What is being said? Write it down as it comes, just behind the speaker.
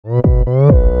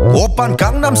Oppan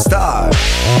Gangnam Style.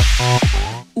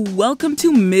 Welcome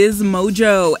to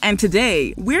MsMojo, and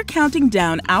today we're counting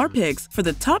down our picks for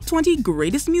the top 20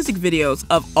 greatest music videos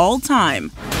of all time.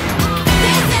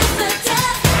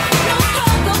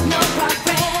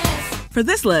 For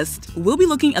this list, we'll be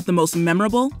looking at the most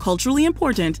memorable, culturally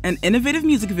important, and innovative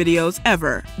music videos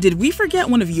ever. Did we forget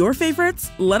one of your favorites?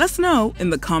 Let us know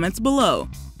in the comments below.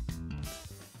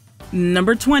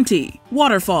 Number 20.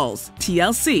 Waterfalls,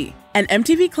 TLC. An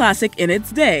MTV classic in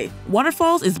its day,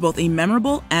 Waterfalls is both a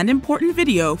memorable and important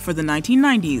video for the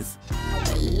 1990s.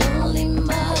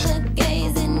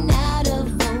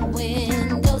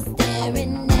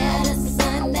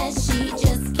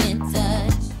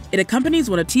 It accompanies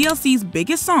one of TLC's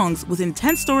biggest songs with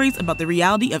intense stories about the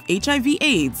reality of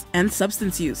HIV/AIDS and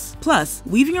substance use. Plus,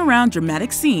 weaving around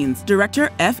dramatic scenes,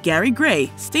 director F. Gary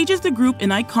Gray stages the group in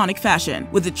iconic fashion,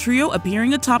 with the trio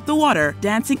appearing atop the water,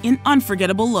 dancing in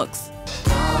unforgettable looks.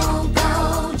 Don't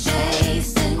go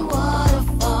chasing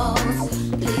waterfalls.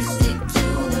 Please stick to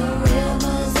the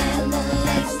rivers and the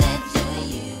lakes that you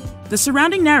use. The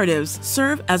surrounding narratives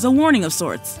serve as a warning of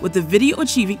sorts, with the video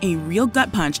achieving a real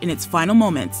gut punch in its final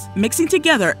moments. Mixing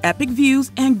together epic views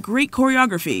and great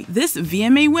choreography, this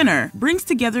VMA winner brings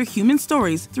together human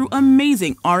stories through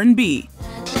amazing R&B.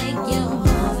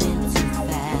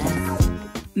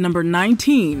 Number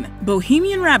 19.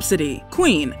 Bohemian Rhapsody,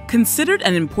 Queen. Considered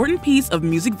an important piece of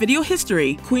music video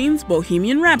history, Queen's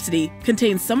Bohemian Rhapsody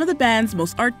contains some of the band's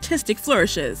most artistic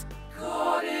flourishes.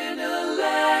 Caught in a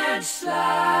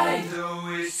landslide,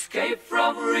 no escape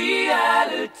from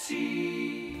reality.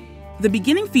 The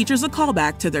beginning features a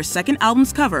callback to their second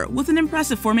album's cover with an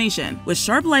impressive formation. With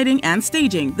sharp lighting and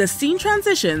staging, the scene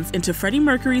transitions into Freddie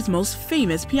Mercury's most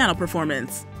famous piano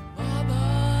performance.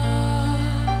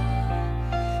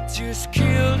 Just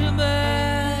killed a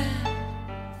man.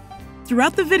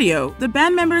 Throughout the video, the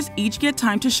band members each get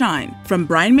time to shine. From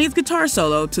Brian May's guitar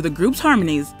solo to the group's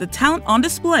harmonies, the talent on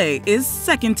display is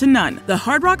second to none. The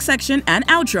hard rock section and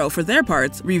outro, for their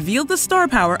parts, revealed the star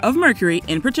power of Mercury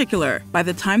in particular. By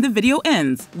the time the video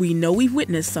ends, we know we've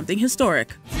witnessed something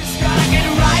historic. Just gotta get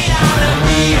right out of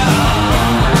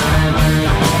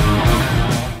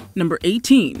here. Number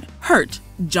 18. Hurt,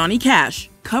 Johnny Cash.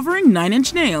 Covering 9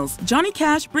 Inch Nails, Johnny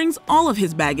Cash brings all of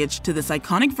his baggage to this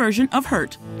iconic version of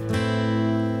Hurt.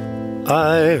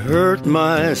 I hurt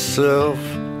myself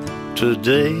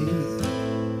today.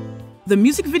 The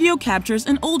music video captures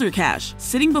an older Cash,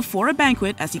 sitting before a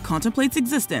banquet as he contemplates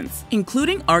existence.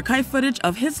 Including archive footage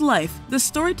of his life, the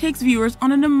story takes viewers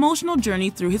on an emotional journey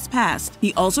through his past.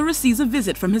 He also receives a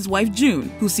visit from his wife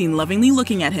June, who's seen lovingly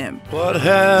looking at him. What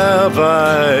have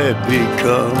I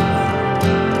become?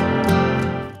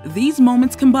 These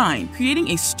moments combine,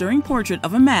 creating a stirring portrait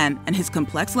of a man and his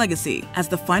complex legacy. As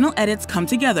the final edits come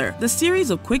together, the series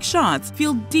of quick shots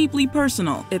feel deeply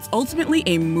personal. It's ultimately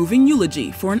a moving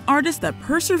eulogy for an artist that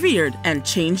persevered and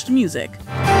changed music.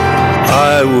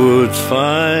 I would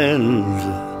find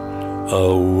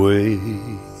a way.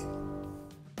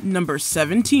 Number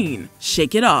 17.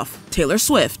 Shake It Off, Taylor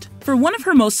Swift. For one of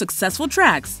her most successful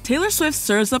tracks, Taylor Swift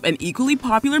serves up an equally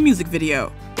popular music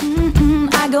video.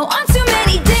 I go on too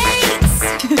many dates,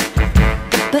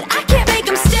 but I can't make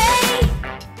them stay.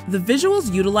 The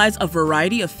visuals utilize a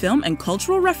variety of film and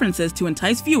cultural references to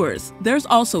entice viewers. There's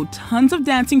also tons of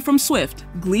dancing from Swift,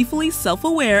 gleefully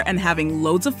self-aware and having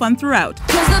loads of fun throughout.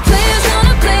 'Cause the players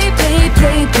gonna play,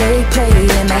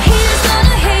 and the haters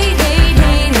gonna hate.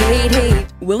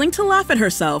 Willing to laugh at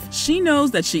herself, she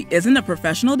knows that she isn't a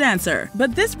professional dancer.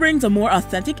 But this brings a more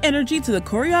authentic energy to the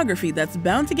choreography that's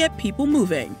bound to get people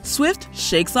moving. Swift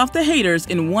shakes off the haters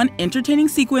in one entertaining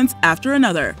sequence after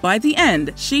another. By the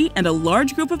end, she and a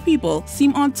large group of people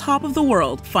seem on top of the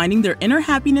world, finding their inner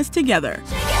happiness together.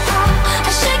 Shake it off,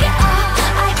 I shake it off,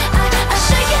 I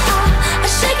shake it off, I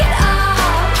shake it off.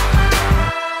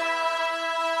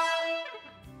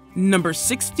 Number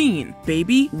 16.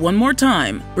 Baby One More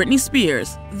Time, Britney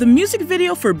Spears. The music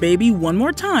video for Baby One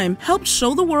More Time helped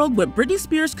show the world what Britney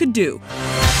Spears could do.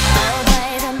 Oh,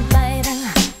 baby,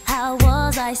 how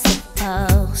was I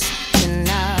supposed to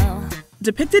know?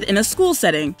 Depicted in a school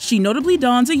setting, she notably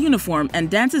dons a uniform and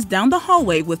dances down the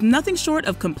hallway with nothing short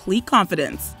of complete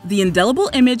confidence. The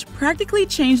indelible image practically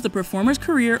changed the performer's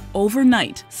career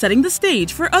overnight, setting the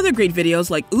stage for other great videos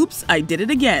like Oops, I Did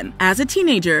It Again. As a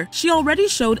teenager, she already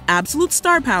showed absolute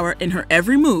star power in her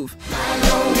every move.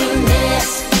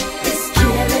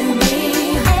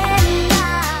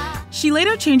 She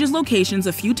later changes locations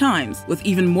a few times, with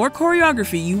even more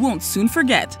choreography you won't soon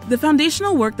forget. The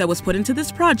foundational work that was put into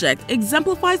this project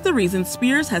exemplifies the reason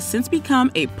Spears has since become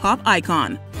a pop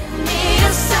icon. Give me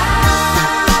a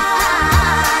sign.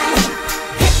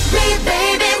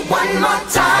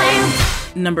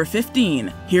 Number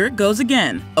 15. Here It Goes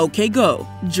Again, OK Go.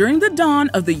 During the dawn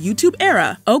of the YouTube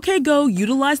era, OK Go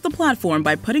utilized the platform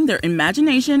by putting their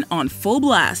imagination on full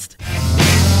blast.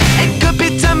 It could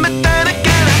be time, but then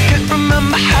again, I can't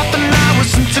remember half an hour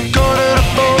since I go to the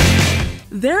boat.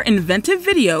 Their inventive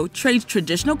video trades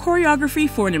traditional choreography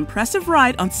for an impressive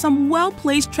ride on some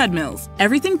well-placed treadmills.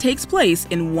 Everything takes place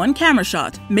in one camera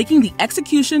shot, making the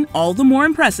execution all the more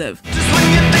impressive. Just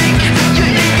when you think you're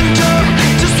in control,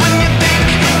 just when you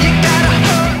think you gotta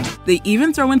hurt. They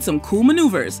even throw in some cool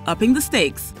maneuvers, upping the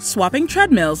stakes. Swapping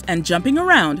treadmills and jumping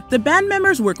around, the band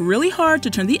members work really hard to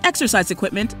turn the exercise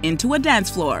equipment into a dance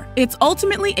floor. It's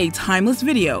ultimately a timeless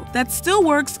video that still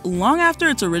works long after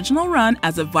its original run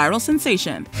as a viral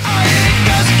sensation.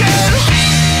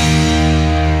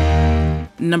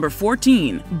 Number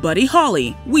 14. Buddy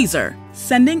Holly, Weezer.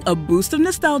 Sending a boost of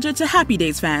nostalgia to Happy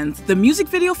Days fans, the music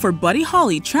video for Buddy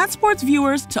Holly transports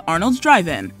viewers to Arnold's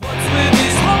Drive-In. What's with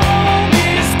these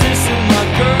homies dissing my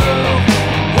girl?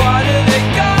 Why do they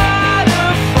got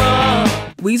her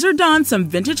from? Weezer dons some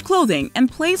vintage clothing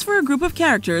and plays for a group of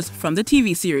characters from the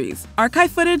TV series. Archive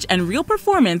footage and real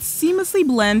performance seamlessly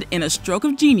blend in a stroke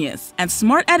of genius, and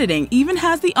smart editing even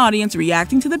has the audience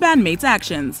reacting to the bandmates'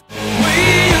 actions.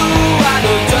 I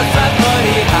know just like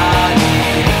money I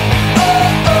need.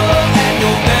 Oh, and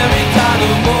you're very tired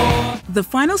of more. The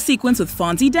final sequence with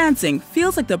Fonzie dancing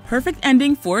feels like the perfect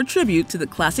ending for a tribute to the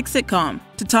classic sitcom.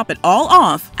 To top it all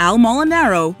off, Al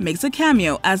Molinaro makes a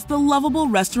cameo as the lovable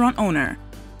restaurant owner.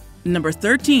 Number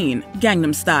 13.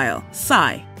 Gangnam Style,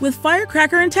 Psy. With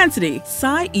firecracker intensity,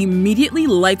 Psy immediately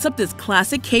lights up this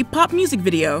classic K-pop music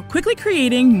video, quickly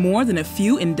creating more than a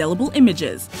few indelible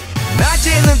images.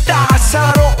 낮에는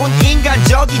따사로운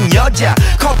인간적인 여자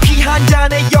커피 한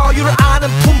잔에 여유를 아는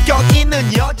품격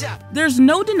있는 여자. There's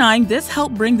no denying this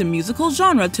helped bring the musical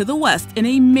genre to the West in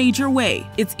a major way.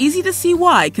 It's easy to see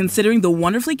why, considering the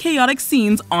wonderfully chaotic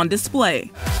scenes on display.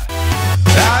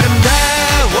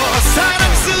 아름다워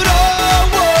사랑스러워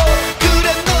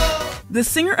그래 너. The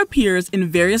singer appears in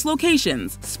various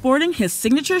locations, sporting his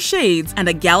signature shades and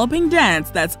a galloping dance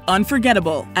that's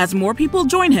unforgettable. As more people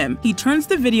join him, he turns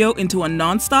the video into a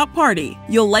non-stop party.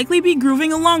 You'll likely be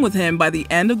grooving along with him by the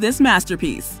end of this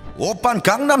masterpiece. 오빤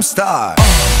강남 스타일.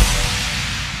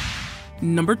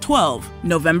 Number 12.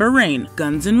 November Rain,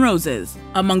 Guns N' Roses.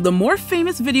 Among the more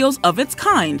famous videos of its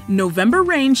kind, November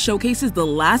Rain showcases the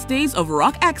last days of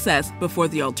rock access before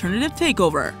the alternative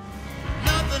takeover.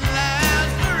 Nothing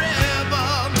lasts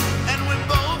forever, and we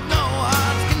both know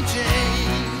hearts can change.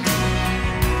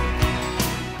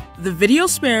 The video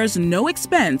spares no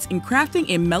expense in crafting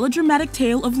a melodramatic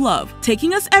tale of love,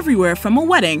 taking us everywhere from a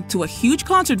wedding to a huge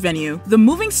concert venue. The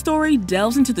moving story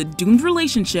delves into the doomed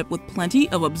relationship with plenty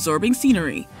of absorbing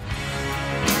scenery.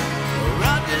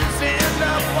 Rodgers end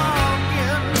up walking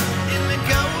in the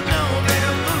cold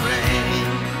November rain.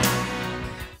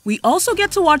 We also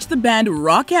get to watch the band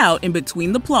rock out in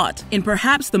between the plot. In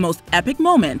perhaps the most epic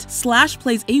moment, Slash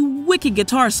plays a wicked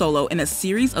guitar solo in a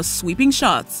series of sweeping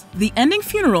shots. The ending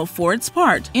funeral, for its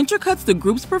part, intercuts the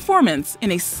group's performance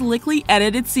in a slickly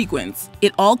edited sequence.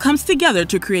 It all comes together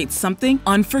to create something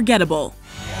unforgettable.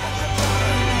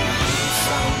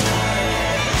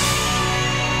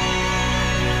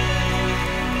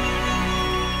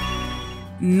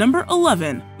 Number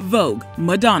 11. Vogue,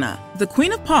 Madonna. The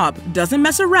Queen of Pop doesn't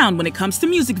mess around when it comes to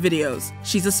music videos.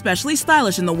 She's especially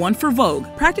stylish in the one for Vogue,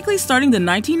 practically starting the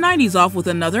 1990s off with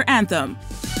another anthem.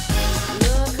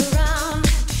 Look around,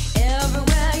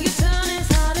 everywhere you turn is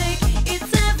heartache.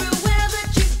 It's everywhere that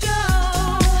you go.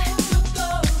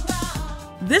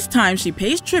 This time she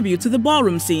pays tribute to the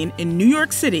ballroom scene in New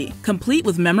York City, complete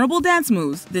with memorable dance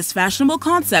moves. This fashionable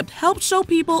concept helped show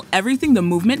people everything the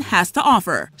movement has to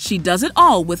offer. She does it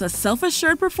all with a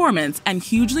self-assured performance and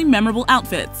hugely memorable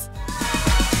outfits.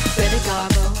 Greta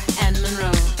Garbo and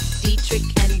Monroe, Dietrich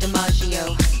and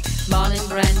DiMaggio, Marlon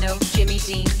Brando, Jimmy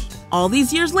Dean. All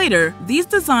these years later, these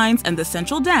designs and the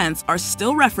central dance are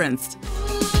still referenced.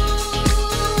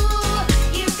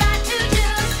 You got to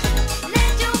just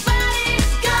let your body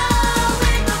go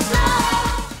with the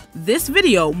flow. This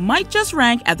video might just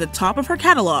rank at the top of her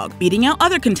catalog, beating out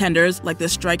other contenders like the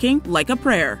striking Like a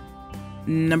Prayer.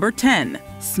 Number 10.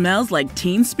 Smells Like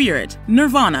Teen Spirit,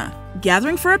 Nirvana.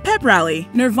 Gathering for a pep rally,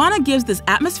 Nirvana gives this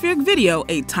atmospheric video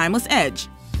a timeless edge.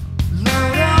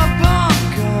 Load up on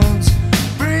guns,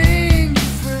 bring your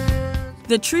friends.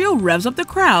 The trio revs up the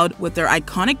crowd with their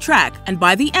iconic track, and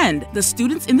by the end, the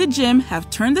students in the gym have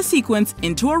turned the sequence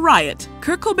into a riot.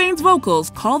 Kurt Cobain's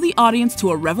vocals call the audience to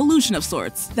a revolution of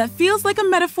sorts that feels like a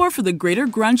metaphor for the greater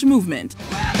grunge movement.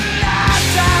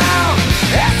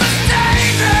 It's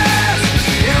dangerous.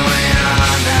 Here we are.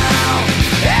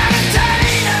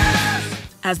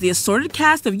 As the assorted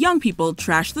cast of young people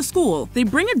trash the school, they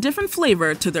bring a different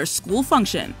flavor to their school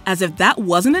function. As if that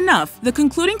wasn't enough, the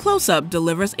concluding close-up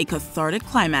delivers a cathartic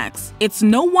climax. It's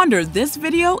no wonder this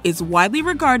video is widely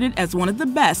regarded as one of the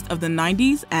best of the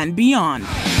 90s and beyond.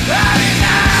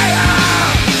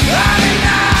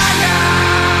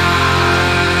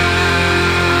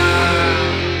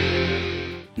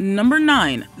 Number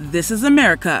 9. This Is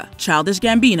America, Childish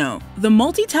Gambino. The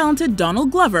multi-talented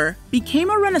Donald Glover became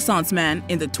a Renaissance man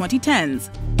in the 2010s.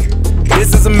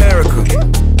 This is America.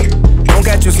 Don't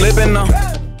catch you slipping now.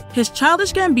 His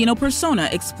Childish Gambino persona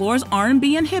explores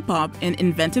R&B and hip-hop in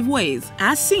inventive ways,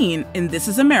 as seen in This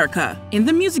Is America. In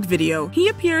the music video, he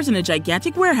appears in a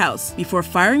gigantic warehouse before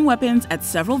firing weapons at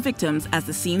several victims as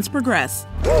the scenes progress.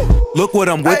 Look what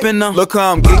I'm whipping now. Look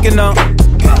how I'm geeking now.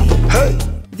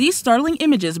 These startling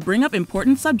images bring up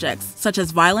important subjects, such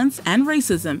as violence and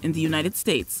racism in the United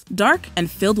States. Dark and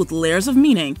filled with layers of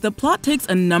meaning, the plot takes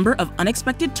a number of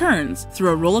unexpected turns through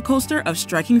a roller coaster of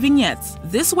striking vignettes.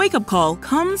 This wake-up call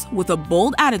comes with a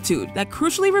bold attitude that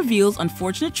crucially reveals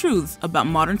unfortunate truths about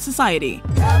modern society.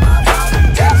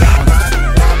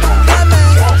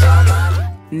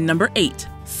 Number 8.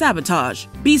 Sabotage,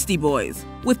 Beastie Boys.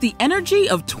 With the energy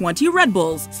of 20 Red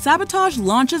Bulls, Sabotage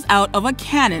launches out of a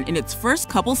cannon in its first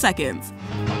couple seconds.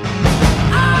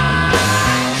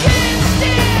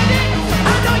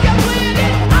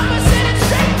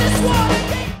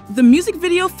 The music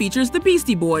video features the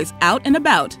Beastie Boys out and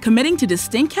about, committing to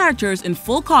distinct characters in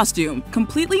full costume,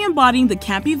 completely embodying the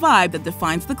campy vibe that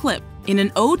defines the clip. In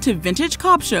an ode to vintage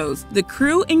cop shows, the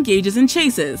crew engages in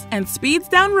chases and speeds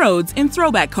down roads in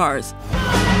throwback cars.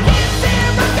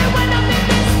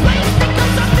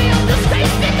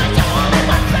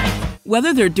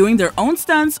 Whether they're doing their own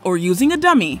stunts or using a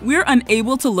dummy, we're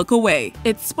unable to look away.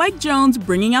 It's Spike Jonze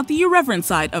bringing out the irreverent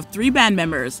side of 3 band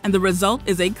members, and the result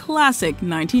is a classic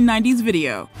 1990s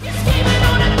video.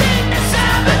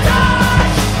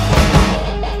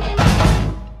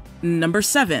 Number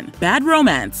 7. Bad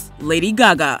Romance, Lady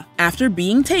Gaga. After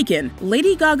being taken,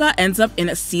 Lady Gaga ends up in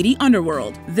a seedy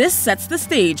underworld. This sets the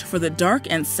stage for the dark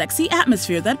and sexy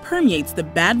atmosphere that permeates the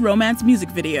Bad Romance music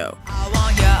video. I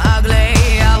want you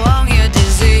ugly, I want you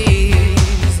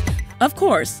disease. Of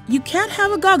course, you can't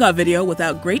have a Gaga video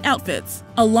without great outfits.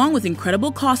 Along with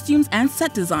incredible costumes and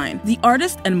set design, the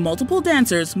artist and multiple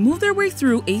dancers move their way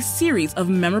through a series of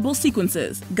memorable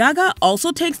sequences. Gaga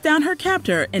also takes down her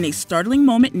captor in a startling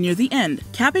moment near the end,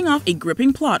 capping off a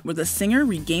gripping plot where the singer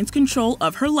regains control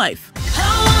of her life. I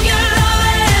want your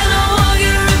loving, I want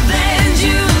your revenge.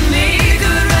 You and me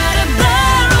could write a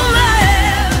bad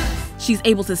romance. She's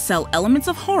able to sell elements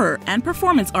of horror and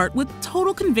performance art with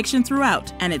total conviction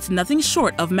throughout, and it's nothing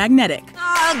short of magnetic.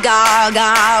 Gaga,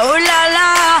 ooh la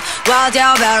la, what's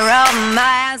your bad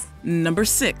romance? Number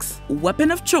 6.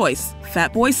 Weapon of Choice,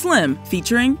 Fatboy Slim,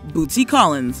 featuring Bootsy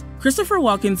Collins. Christopher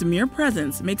Walken's mere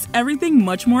presence makes everything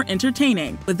much more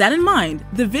entertaining. With that in mind,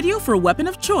 the video for Weapon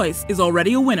of Choice is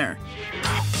already a winner.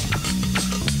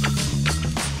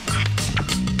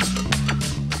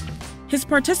 His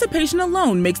participation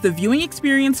alone makes the viewing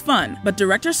experience fun, but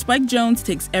director Spike Jonze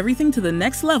takes everything to the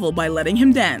next level by letting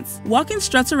him dance. Walken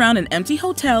struts around an empty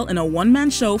hotel in a one-man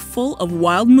show full of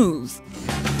wild moves.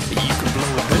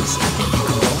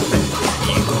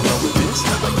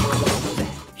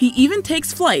 He even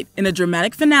takes flight in a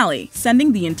dramatic finale,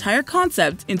 sending the entire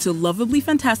concept into lovably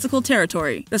fantastical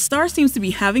territory. The star seems to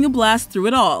be having a blast through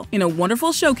it all, in a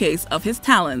wonderful showcase of his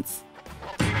talents.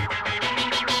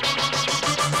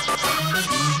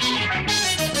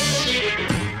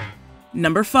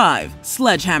 Number 5.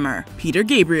 Sledgehammer, Peter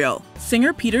Gabriel.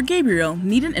 Singer Peter Gabriel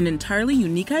needed an entirely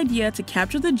unique idea to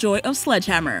capture the joy of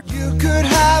Sledgehammer. You could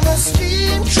have a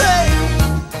steam train.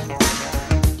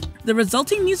 The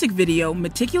resulting music video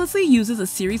meticulously uses a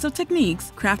series of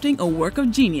techniques, crafting a work of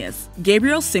genius.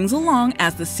 Gabriel sings along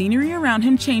as the scenery around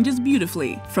him changes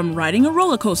beautifully. From riding a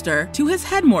roller coaster to his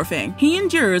head morphing, he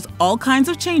endures all kinds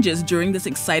of changes during this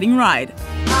exciting ride.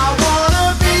 I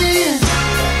wanna be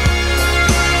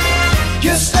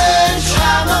your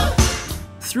sledgehammer.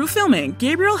 Through filming,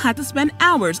 Gabriel had to spend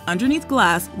hours underneath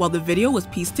glass while the video was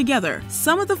pieced together.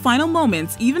 Some of the final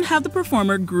moments even have the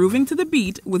performer grooving to the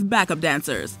beat with backup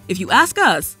dancers. If you ask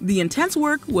us, the intense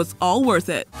work was all worth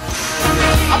it.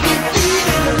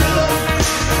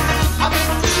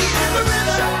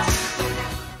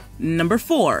 Number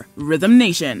 4. Rhythm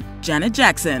Nation, Janet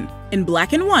Jackson. In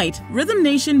black and white, Rhythm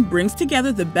Nation brings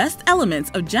together the best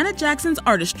elements of Janet Jackson's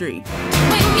artistry.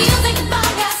 When music by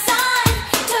your side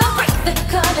to break the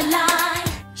color line.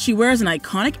 She wears an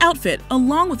iconic outfit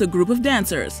along with a group of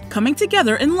dancers. Coming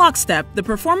together in lockstep, the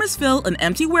performers fill an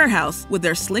empty warehouse with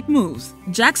their slick moves.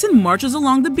 Jackson marches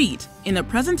along the beat in a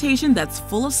presentation that's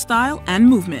full of style and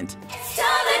movement. It's time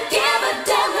to give a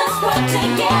damn, let's work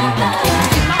together.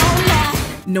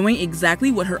 Knowing exactly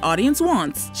what her audience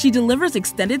wants, she delivers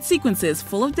extended sequences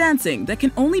full of dancing that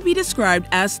can only be described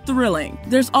as thrilling.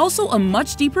 There's also a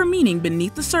much deeper meaning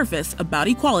beneath the surface about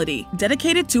equality.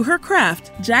 Dedicated to her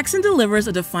craft, Jackson delivers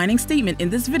a defining statement in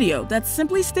this video that's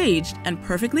simply staged and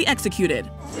perfectly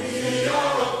executed.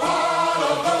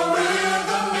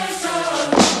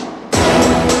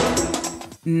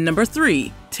 Number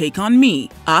 3. Take On Me,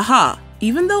 Aha.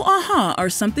 Even though Aha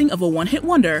are something of a one-hit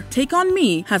wonder, Take On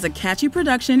Me has a catchy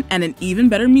production and an even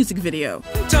better music video.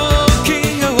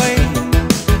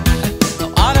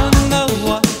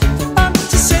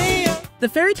 The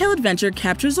fairy tale adventure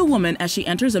captures a woman as she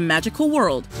enters a magical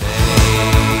world.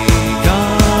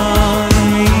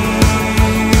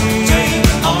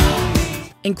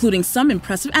 Including some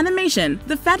impressive animation,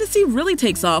 the fantasy really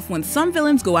takes off when some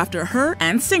villains go after her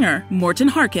and singer Morton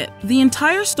Harkett. The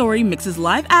entire story mixes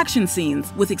live action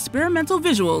scenes with experimental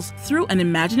visuals through an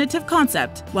imaginative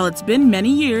concept. While it's been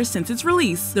many years since its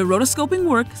release, the rotoscoping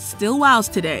work still wows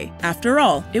today. After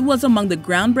all, it was among the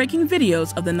groundbreaking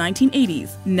videos of the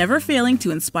 1980s, never failing to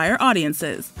inspire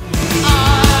audiences.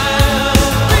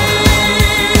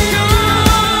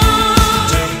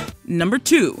 Number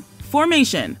 2.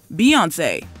 Formation,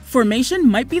 Beyoncé. Formation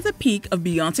might be the peak of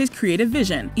Beyoncé's creative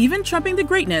vision, even trumping the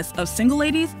greatness of Single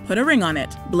Ladies, Put a Ring on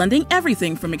It. Blending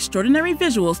everything from extraordinary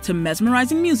visuals to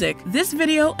mesmerizing music, this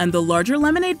video and the larger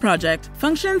Lemonade project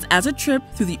functions as a trip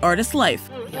through the artist's life.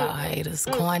 Y'all haters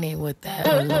corny with that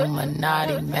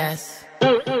Illuminati mess.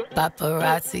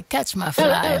 Paparazzi catch my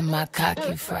fly and my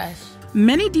cocky fresh.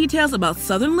 Many details about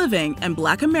Southern living and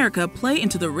Black America play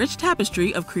into the rich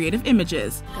tapestry of creative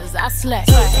images. 'Cause I slay,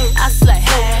 I slay,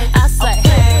 I slay,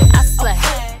 I slay.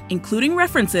 Including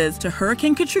references to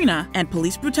Hurricane Katrina and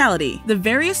police brutality. The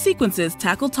various sequences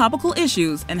tackle topical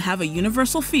issues and have a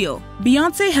universal feel.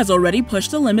 Beyoncé has already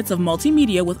pushed the limits of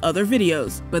multimedia with other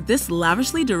videos, but this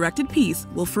lavishly directed piece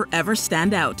will forever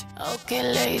stand out. Okay,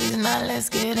 ladies, now let's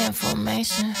get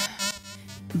information.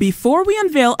 Before we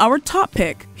unveil our top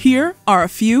pick, here are a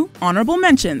few honorable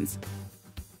mentions.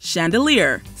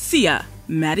 Chandelier, Sia.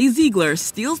 Maddie Ziegler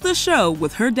steals the show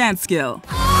with her dance skill.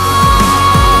 I'm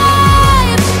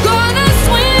gonna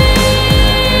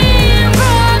swing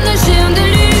from the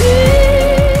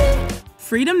chandelier.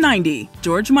 Freedom 90,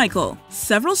 George Michael.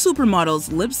 Several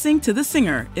supermodels lip sync to the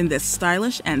singer in this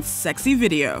stylish and sexy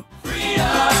video.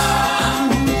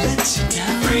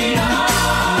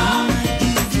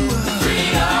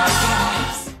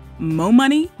 Mo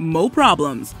Money, Mo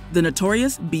Problems, the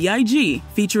notorious B.I.G.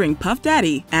 featuring Puff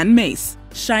Daddy and Mace,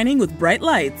 shining with bright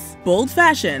lights, bold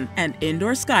fashion, and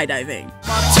indoor skydiving.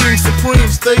 My team supreme,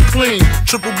 stay clean,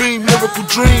 triple beam, miracle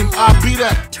dream, I be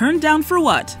that. Turned Down for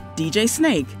What? DJ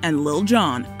Snake and Lil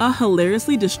Jon, a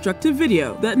hilariously destructive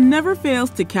video that never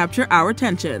fails to capture our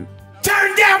attention.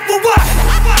 Turn down for what?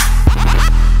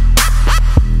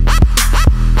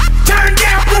 Turn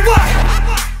down for what?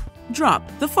 Drop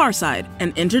The Far Side,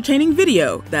 an entertaining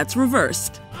video that's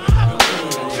reversed.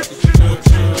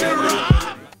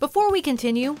 Before we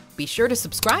continue, be sure to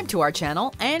subscribe to our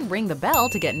channel and ring the bell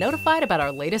to get notified about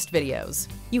our latest videos.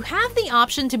 You have the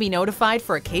option to be notified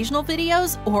for occasional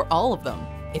videos or all of them.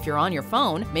 If you're on your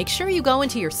phone, make sure you go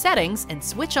into your settings and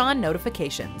switch on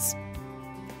notifications.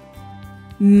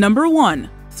 Number 1.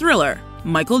 Thriller,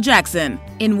 Michael Jackson.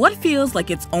 In what feels like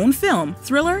its own film,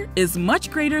 Thriller is much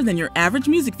greater than your average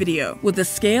music video, with the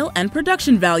scale and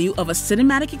production value of a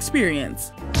cinematic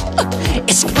experience.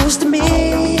 It's close to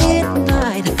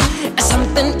midnight.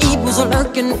 Something evil's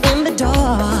lurking in the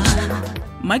dark.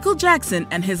 Michael Jackson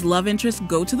and his love interest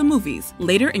go to the movies,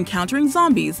 later encountering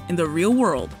zombies in the real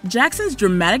world. Jackson's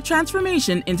dramatic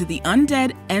transformation into the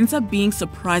undead ends up being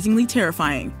surprisingly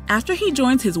terrifying. After he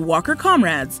joins his Walker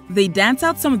comrades, they dance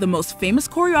out some of the most famous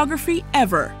choreography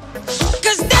ever.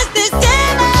 'Cause this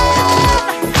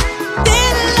demon.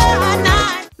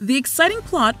 The exciting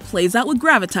plot plays out with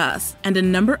gravitas, and a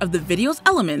number of the video's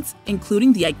elements,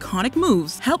 including the iconic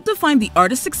moves, help define the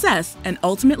artist's success and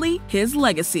ultimately his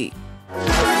legacy.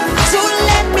 So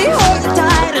let me hold you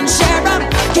tight and share up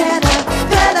together.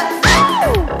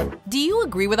 Do you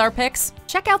agree with our picks?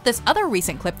 Check out this other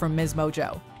recent clip from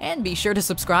MsMojo. And be sure to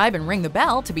subscribe and ring the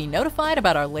bell to be notified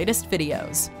about our latest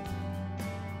videos.